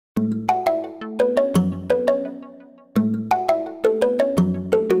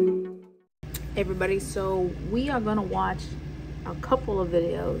everybody, so we are gonna watch a couple of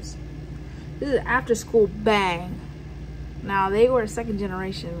videos. This is After School Bang. Now they were a second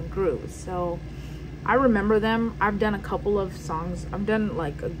generation group, so I remember them. I've done a couple of songs. I've done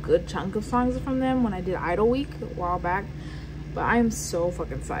like a good chunk of songs from them when I did Idol Week a while back, but I am so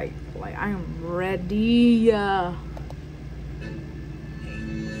fucking psyched. Like, I am ready.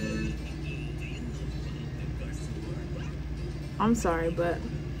 I'm sorry, but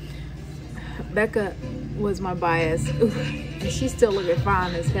Becca was my bias. Ooh, and she's still looking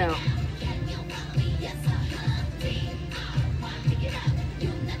fine as hell.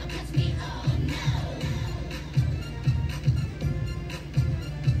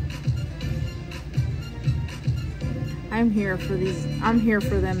 I'm here for these. I'm here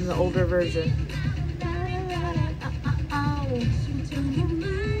for them, the older version.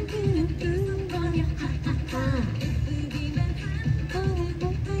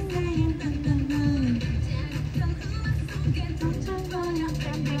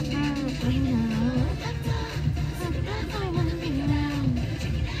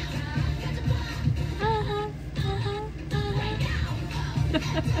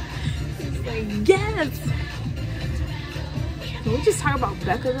 It's like, yes! Can we just talk about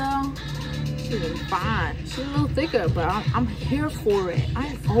Becca though? She's fine. She's a little thicker, but I'm here for it.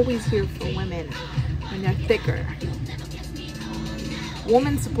 I'm always here for women when they're thicker.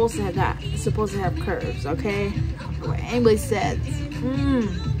 Woman's supposed to have curves, okay? What anybody says.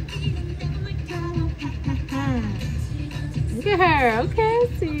 Look at her. Okay, I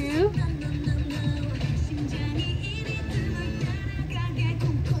see you.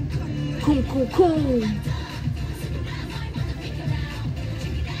 Cool, cool, cool.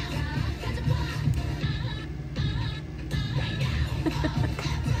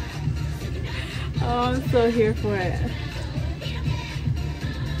 Oh, I'm so here for it.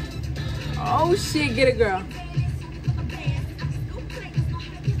 Oh shit, get it, girl.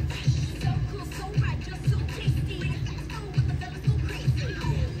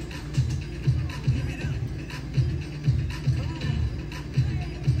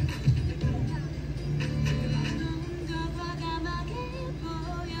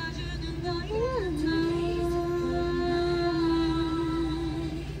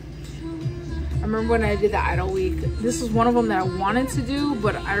 I remember when I did the Idol Week, this was one of them that I wanted to do,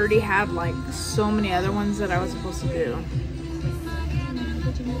 but I already had like so many other ones that I was supposed to do.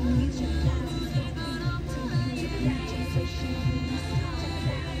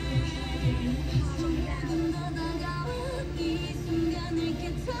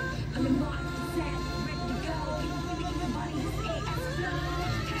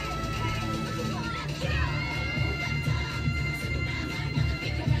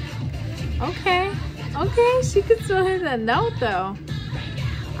 Okay, she could still hit that note though.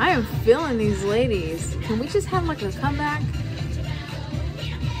 I am feeling these ladies. Can we just have like a comeback?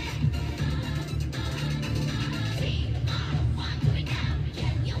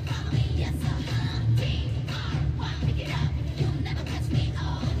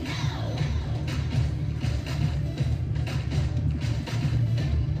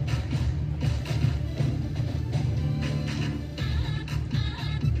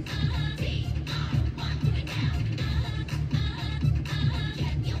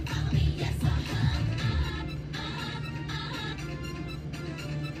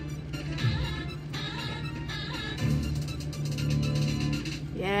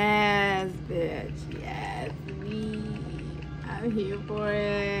 Yes, bitch. Yes, me. I'm here for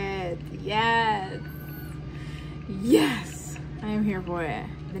it. Yes. Yes. I am here for it.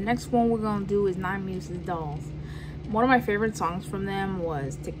 The next one we're gonna do is 9Muses Dolls. One of my favorite songs from them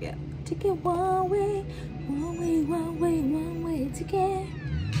was Ticket. Ticket one way, one way, one way, one way ticket.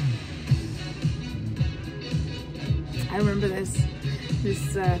 I remember this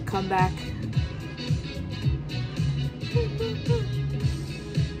comeback.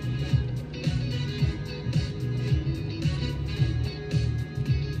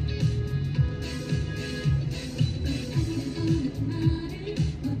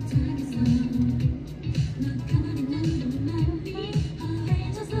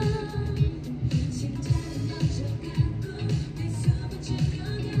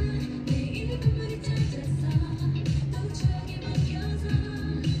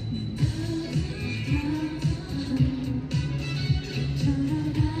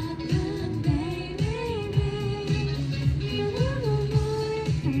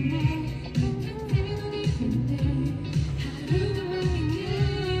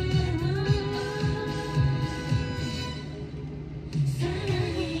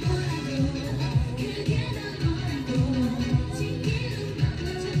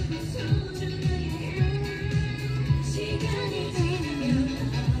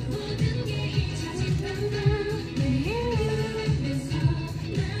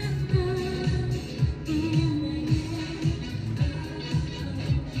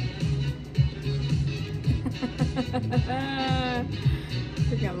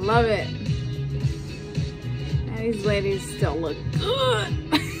 love it. And these ladies still look good.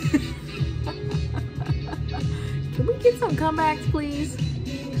 Can we get some comebacks, please?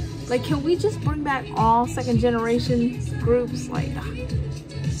 Like, can we just bring back all second generation groups? Like,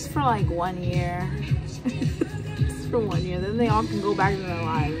 just for like 1 year. Just for 1 year. Then they all can go back to their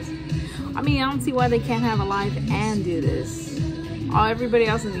lives. I mean, I don't see why they can't have a life and do this. Oh, everybody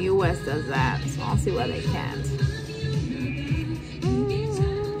else in the US does that, so I don't see why they can't.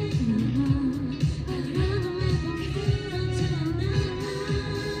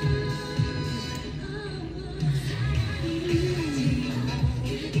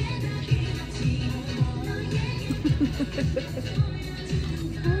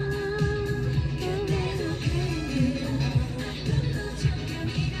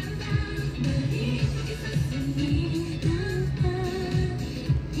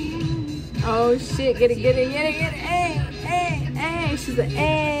 Oh shit, get it, get it, get it, get it, hey, hey, hey, she's a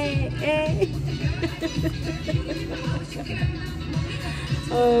hey, hey.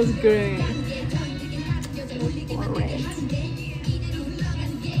 Oh, it's great. All right.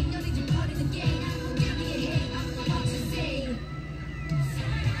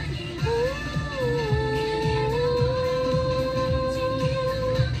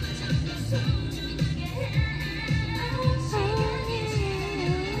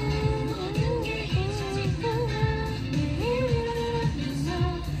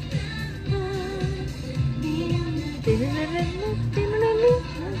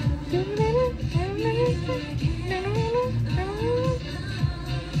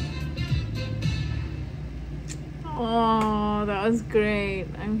 Oh, that was great.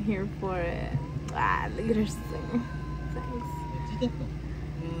 I'm here for it. Ah, look at her sing. Thanks.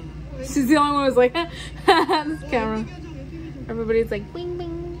 She's the only one who's like, this camera. Everybody's like, bing,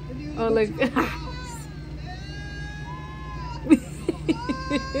 bing. Oh, look.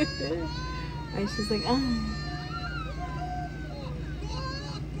 And she's like, ah.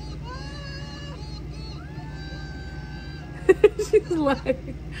 She's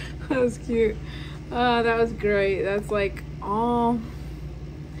like, that was cute. Oh, that was great. That's like all,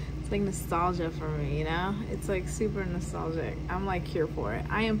 it's like nostalgia for me, you know? It's like super nostalgic. I'm like here for it.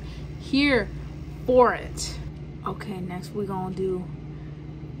 I am here for it. Okay, next we're gonna do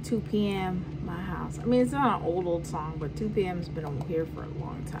 2 p.m. My House. I mean, it's not an old song, but 2 p.m.'s been on here for a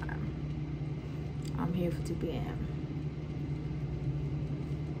long time. I'm here for 2 p.m.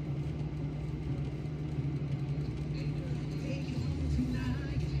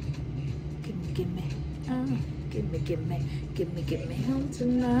 Give me home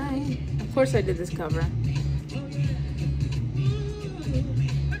tonight. Of course I did this cover.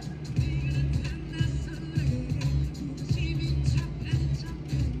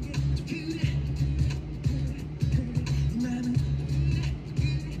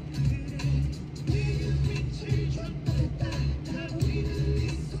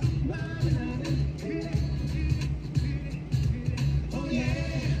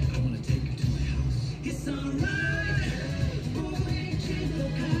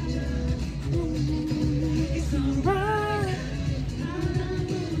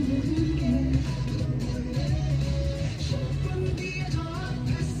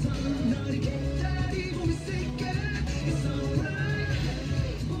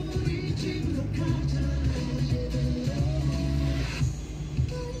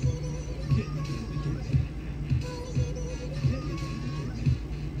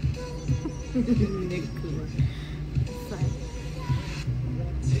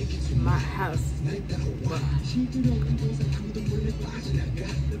 My house.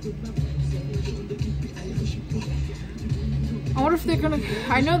 I wonder if they're gonna.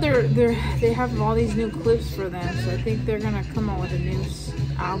 I know they have all these new clips for them, so I think they're gonna come out with a new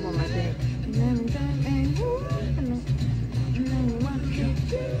album. I think.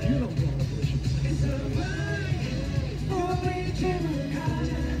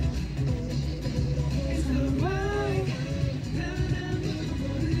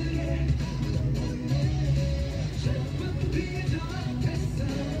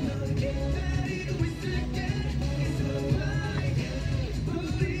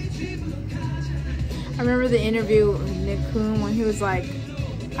 I remember the interview with Nick Kuhn when he was like,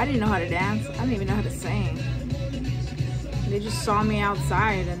 I didn't know how to dance. I didn't even know how to sing. They just saw me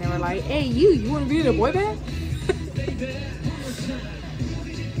outside and they were like, hey, you want to be in a boy band?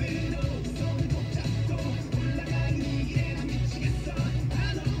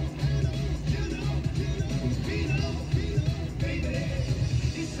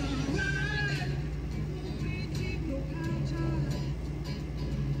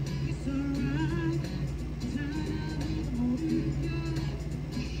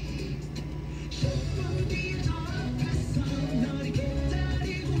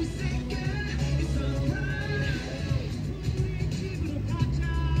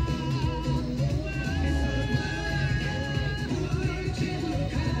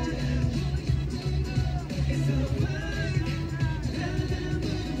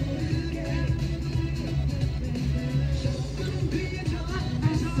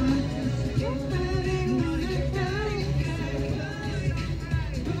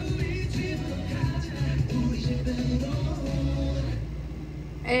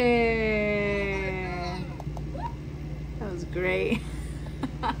 Hey, that was great.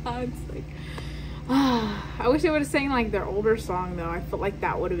 It's like, I wish they would have sang like their older song though. I felt like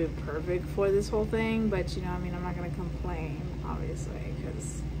that would have been perfect for this whole thing, but you know, I mean, I'm not gonna complain obviously,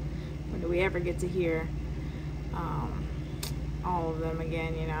 because when do we ever get to hear all of them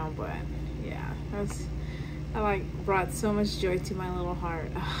again, you know? But yeah, that like brought so much joy to my little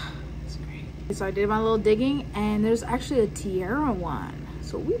heart. It's great. So I did my little digging, and there's actually a T-ARA one,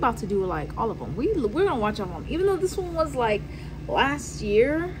 so we about to do like all of them. We're gonna watch all of them, even though this one was like last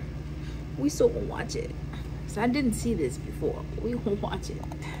year. We still gonna watch it. So I didn't see this before, but we gonna watch it.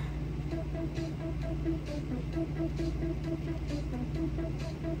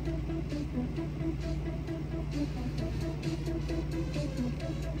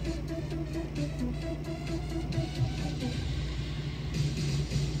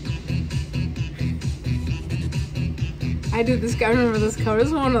 I do this. I remember this cover. This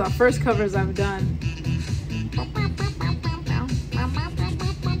is one of the first covers I've done.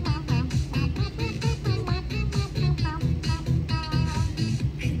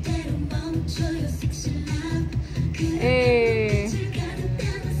 Hey.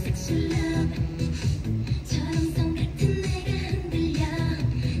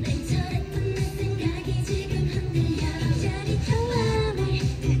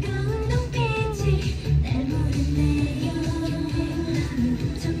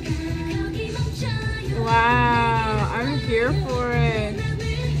 Wow, I'm here for it.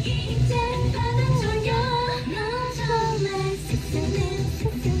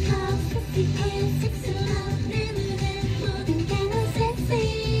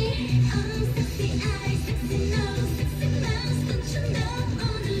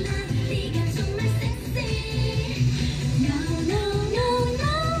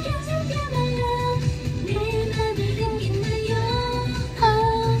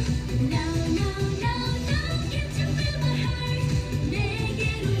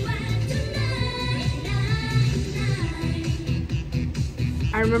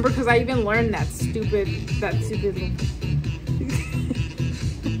 I remember because I even learned that stupid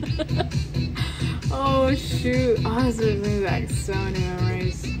oh shoot. Oh, this is bringing back so many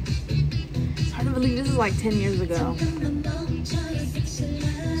memories. It's hard to believe this is like 10 years ago.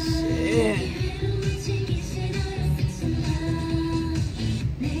 Shit.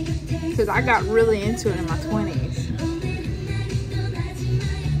 Because I got really into it in my 20s.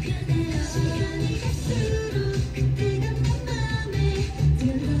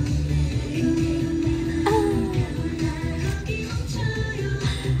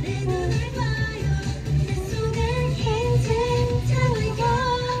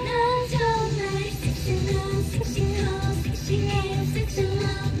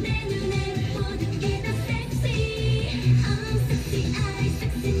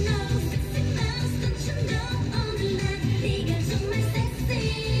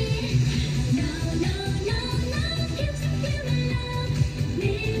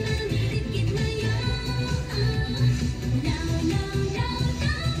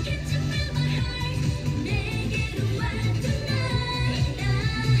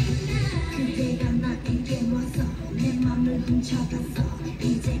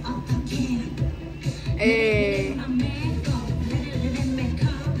 Hey.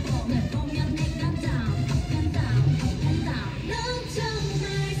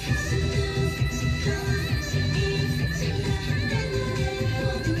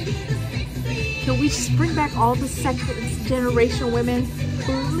 Can we just bring back all the second generation women?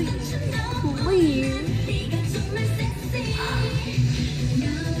 Please, please.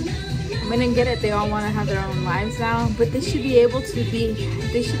 I didn't get it. They all want to have their own lives now, but they should be able to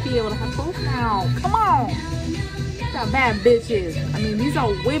have both now. Come on. These are bad bitches. I mean, these are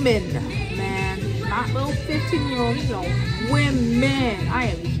women, man. Not little 15-year-olds. These are women. I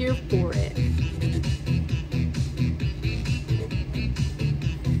am here for it.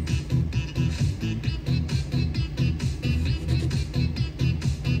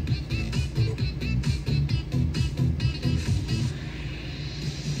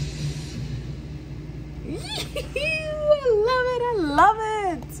 I love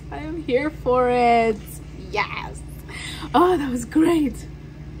it. I am here for it. Yes. Oh, that was great.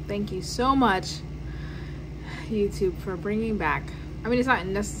 Thank you so much, YouTube, for bringing back. I mean, it's not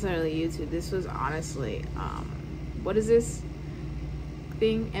necessarily YouTube. This was honestly, what is this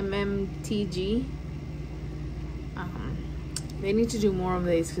thing? MMTG. They need to do more of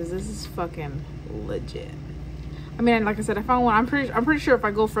these because this is fucking legit. I mean, like I said, I found one. I'm pretty sure if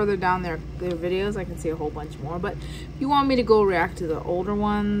I go further down their videos, I can see a whole bunch more. But if you want me to go react to the older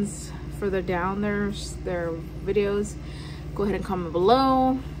ones further down their videos, go ahead and comment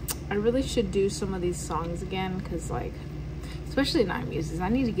below. I really should do some of these songs again, because like, especially 9Muses, I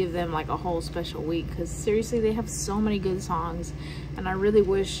need to give them like a whole special week, because seriously, they have so many good songs, and I really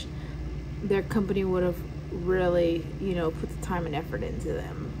wish their company would have really, you know, put the time and effort into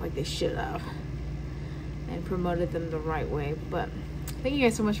them like they should have, and promoted them the right way. But thank you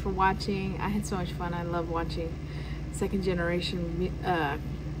guys so much for watching. I had so much fun. I love watching second generation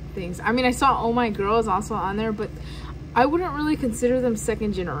things. I mean, I saw Oh My Girls also on there, but I wouldn't really consider them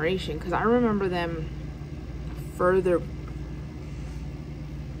second generation, because I remember them further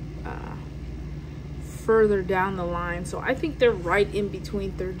down the line. So I think they're right in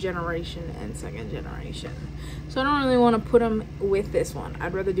between third generation and second generation. So I don't really want to put them with this one.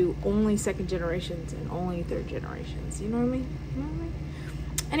 I'd rather do only second generations and only third generations. You know what I mean? You know what I mean?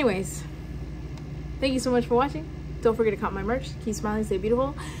 Anyways, thank you so much for watching. Don't forget to cop my merch. Keep smiling, stay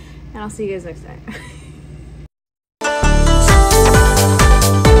beautiful, and I'll see you guys next time.